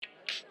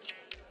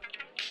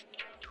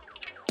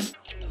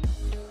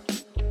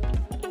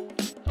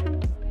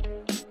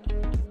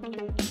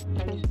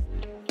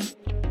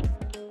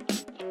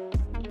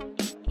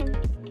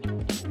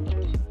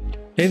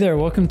Hey there,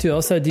 welcome to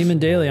LSAT Demon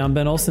Daily. I'm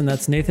Ben Olson,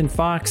 that's Nathan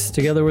Fox.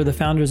 Together we're the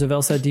founders of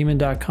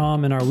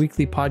LSATdemon.com and our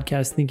weekly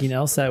podcast, Thinking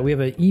LSAT. We have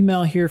an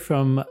email here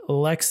from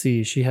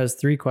Lexi. She has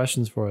 3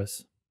 questions for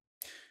us.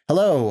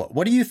 Hello,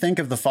 what do you think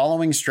of the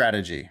following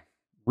strategy?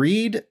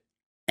 Read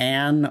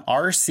an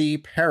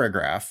RC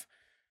paragraph,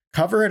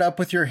 cover it up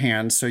with your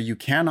hand so you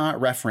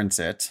cannot reference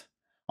it.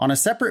 On a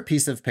separate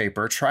piece of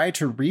paper, try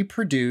to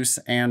reproduce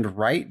and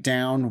write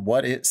down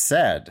what it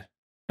said.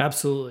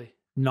 Absolutely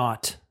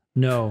not.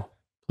 No,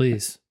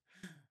 please.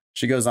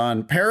 She goes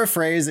on,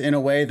 paraphrase in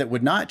a way that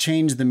would not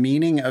change the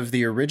meaning of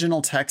the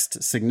original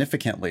text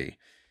significantly.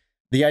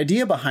 The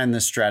idea behind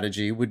this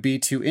strategy would be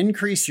to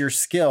increase your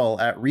skill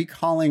at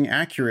recalling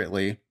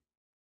accurately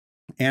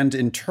and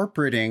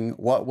interpreting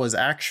what was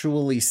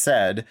actually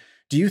said.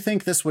 Do you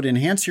think this would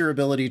enhance your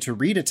ability to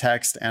read a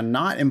text and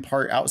not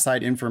impart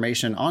outside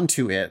information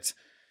onto it?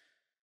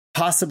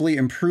 Possibly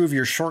improve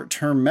your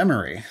short-term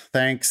memory?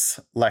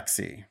 Thanks,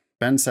 Lexi.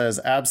 Ben says,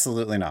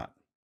 absolutely not.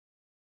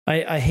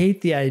 I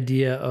hate the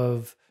idea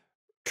of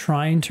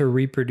trying to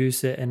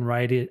reproduce it and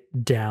write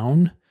it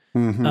down.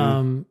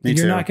 Mm-hmm.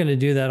 You're not going to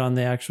do that on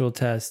the actual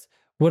test.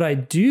 What I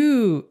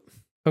do,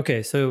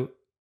 okay, so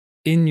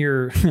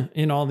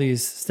in all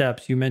these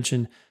steps, you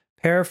mentioned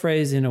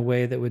paraphrase in a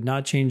way that would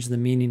not change the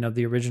meaning of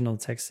the original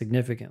text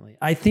significantly.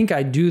 I think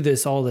I do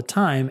this all the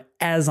time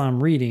as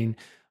I'm reading.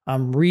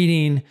 I'm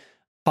reading,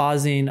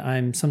 pausing.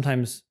 I'm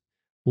sometimes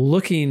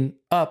looking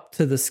up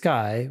to the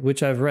sky,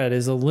 which I've read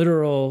is a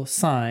literal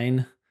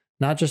sign,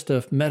 not just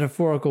a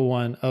metaphorical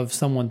one of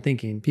someone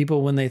thinking.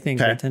 People, when they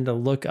think, they tend to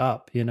look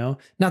up, you know?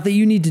 Not that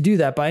you need to do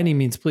that by any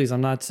means, please.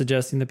 I'm not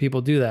suggesting that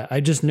people do that. I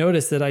just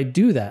noticed that I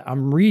do that.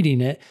 I'm reading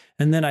it,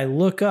 and then I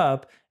look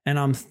up, and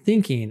I'm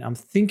thinking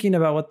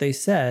about what they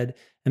said.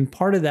 And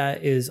part of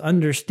that is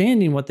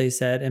understanding what they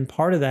said. And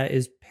part of that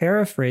is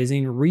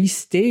paraphrasing,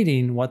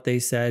 restating what they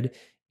said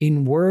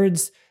in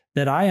words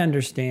that I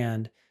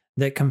understand,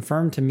 that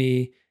confirm to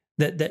me,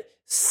 that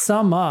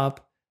sum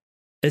up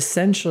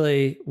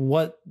essentially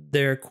what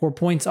their core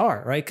points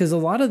are, right? Because a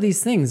lot of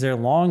these things, they're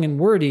long and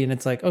wordy, and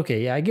it's like,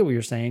 okay, yeah, I get what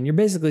you're saying. You're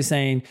basically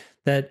saying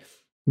that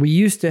we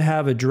used to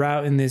have a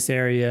drought in this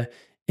area,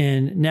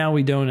 and now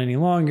we don't any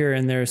longer.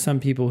 And there are some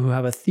people who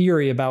have a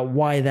theory about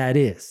why that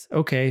is.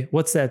 Okay,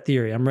 what's that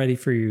theory? I'm ready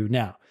for you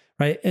now,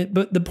 right?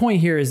 But the point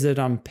here is that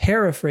I'm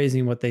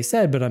paraphrasing what they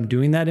said, but I'm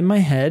doing that in my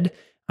head.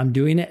 I'm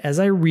doing it as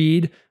I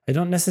read. I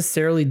don't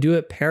necessarily do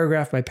it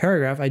paragraph by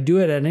paragraph. I do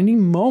it at any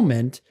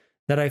moment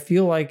that I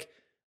feel like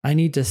I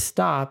need to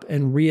stop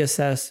and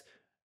reassess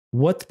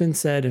what's been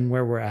said and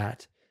where we're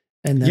at.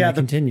 And then I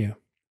continue.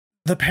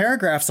 The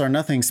paragraphs are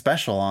nothing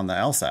special on the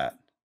LSAT.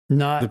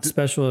 Not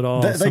special at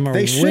all. Some are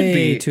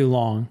way too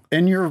long.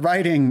 In your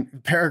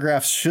writing,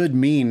 paragraphs should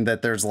mean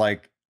that there's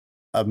like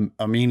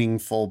a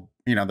meaningful,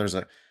 there's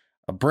a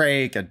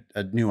break, a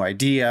new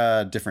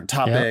idea, a different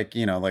topic,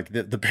 like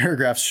the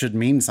paragraphs should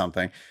mean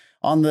something.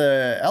 On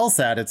the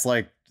LSAT, it's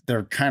like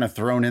they're kind of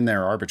thrown in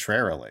there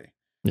arbitrarily.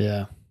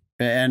 Yeah.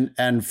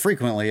 And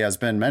frequently, as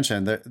Ben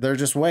mentioned, they're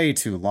just way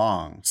too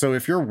long. So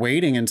if you're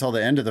waiting until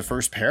the end of the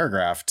first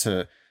paragraph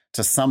to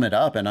sum it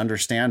up and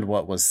understand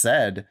what was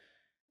said,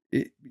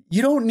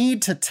 you don't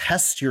need to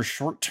test your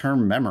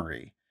short-term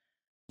memory.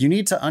 You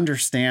need to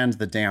understand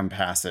the damn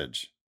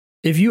passage.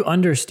 If you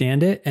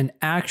understand it and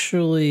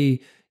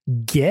actually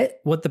get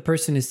what the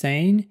person is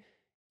saying,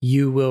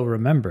 you will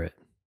remember it.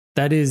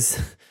 That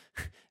is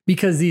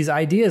because these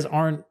ideas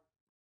aren't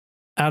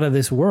out of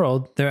this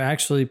world. They're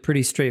actually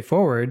pretty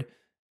straightforward.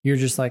 You're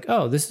just like,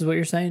 oh, this is what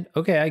you're saying?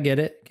 Okay, I get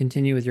it.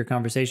 Continue with your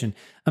conversation.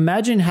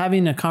 Imagine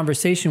having a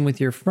conversation with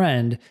your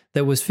friend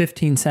that was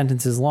 15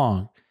 sentences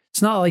long.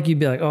 It's not like you'd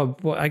be like, oh,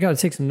 boy, I got to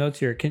take some notes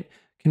here. Can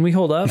we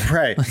hold up?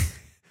 Right.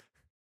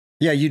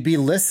 Yeah, you'd be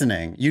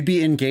listening. You'd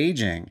be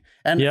engaging.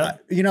 And,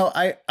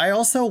 I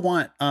also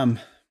want,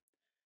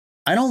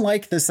 I don't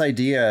like this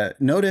idea.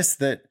 Notice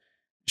that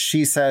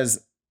she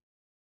says,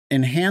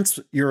 enhance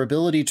your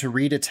ability to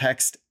read a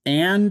text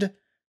and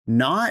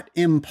not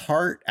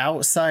impart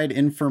outside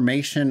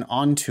information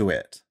onto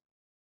it.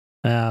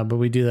 But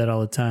we do that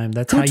all the time.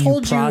 That's how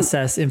you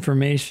process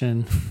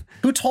information.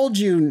 Who told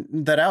you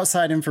that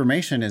outside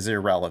information is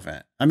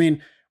irrelevant? I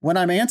mean, when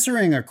I'm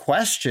answering a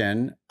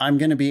question, I'm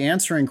going to be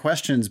answering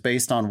questions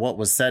based on what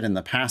was said in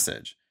the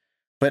passage.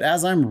 But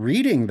as I'm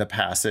reading the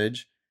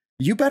passage,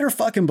 you better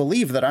fucking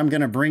believe that I'm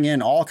going to bring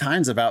in all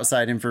kinds of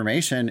outside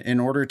information in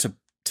order to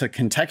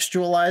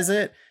contextualize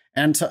it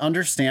and to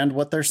understand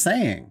what they're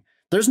saying.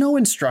 There's no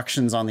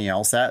instructions on the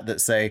LSAT that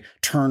say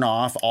turn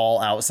off all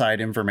outside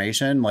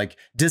information, like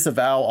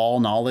disavow all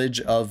knowledge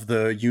of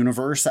the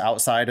universe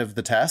outside of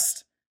the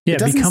test. Yeah,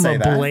 become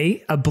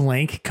a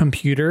blank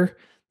computer.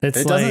 It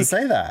doesn't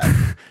say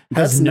that.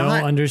 Has no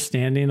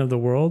understanding of the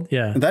world.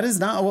 Yeah, that is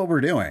not what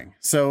we're doing.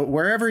 So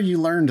wherever you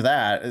learned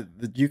that,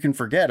 you can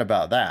forget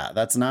about that.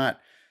 That's not.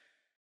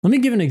 Let me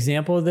give an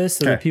example of this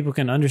so that people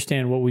can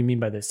understand what we mean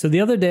by this. So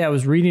the other day I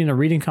was reading a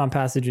reading comp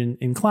passage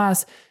in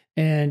class,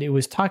 and it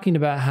was talking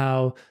about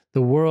how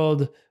the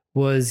world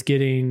was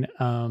getting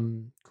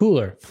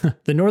cooler.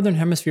 The Northern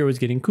Hemisphere was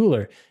getting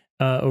cooler.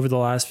 over the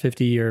last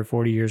 50 or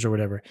 40 years or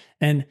whatever.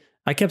 And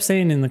I kept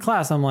saying in the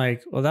class, I'm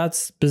like, well,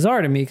 that's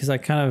bizarre to me because I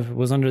kind of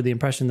was under the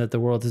impression that the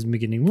world has been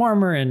getting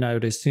warmer, and I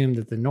would assume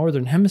that the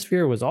northern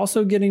hemisphere was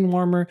also getting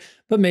warmer,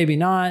 but maybe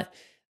not.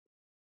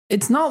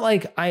 It's not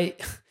like I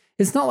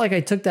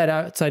took that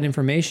outside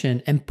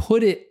information and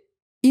put it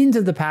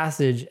into the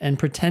passage and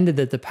pretended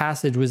that the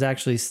passage was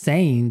actually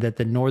saying that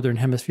the northern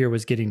hemisphere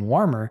was getting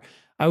warmer.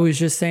 I was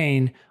just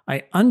saying,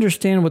 I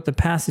understand what the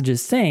passage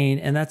is saying,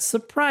 and that's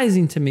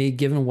surprising to me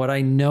given what I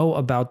know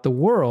about the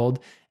world.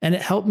 And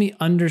it helped me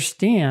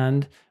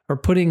understand or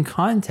put in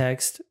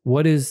context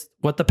what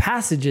the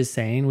passage is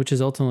saying, which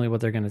is ultimately what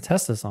they're going to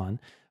test us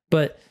on.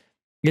 But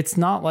it's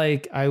not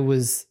like I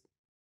was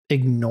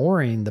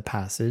ignoring the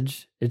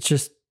passage. It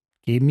just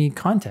gave me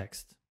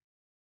context.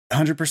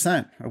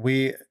 100%.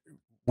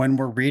 When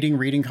we're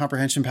reading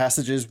comprehension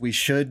passages, we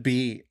should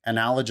be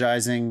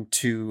analogizing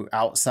to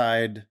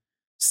outside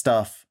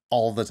stuff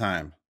all the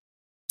time.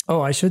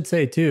 Oh, I should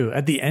say too,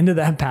 at the end of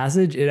that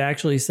passage, it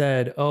actually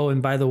said, oh,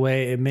 and by the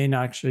way, it may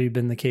not actually have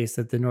been the case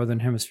that the northern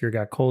hemisphere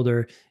got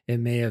colder. It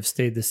may have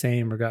stayed the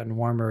same or gotten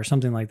warmer or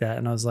something like that.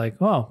 And I was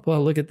like, oh,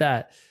 well, look at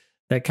that.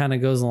 That kind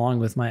of goes along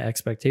with my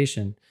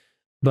expectation.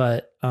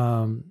 But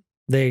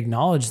they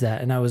acknowledged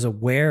that, and I was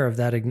aware of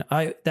that.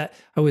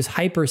 I was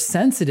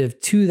hypersensitive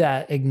to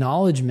that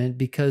acknowledgement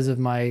because of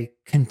my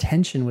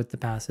contention with the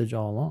passage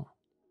all along.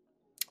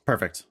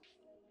 Perfect.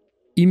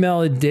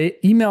 Email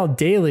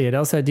daily at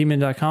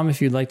lsatdemon.com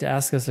if you'd like to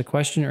ask us a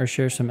question or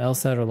share some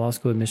LSAT or law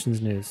school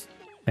admissions news.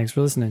 Thanks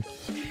for listening.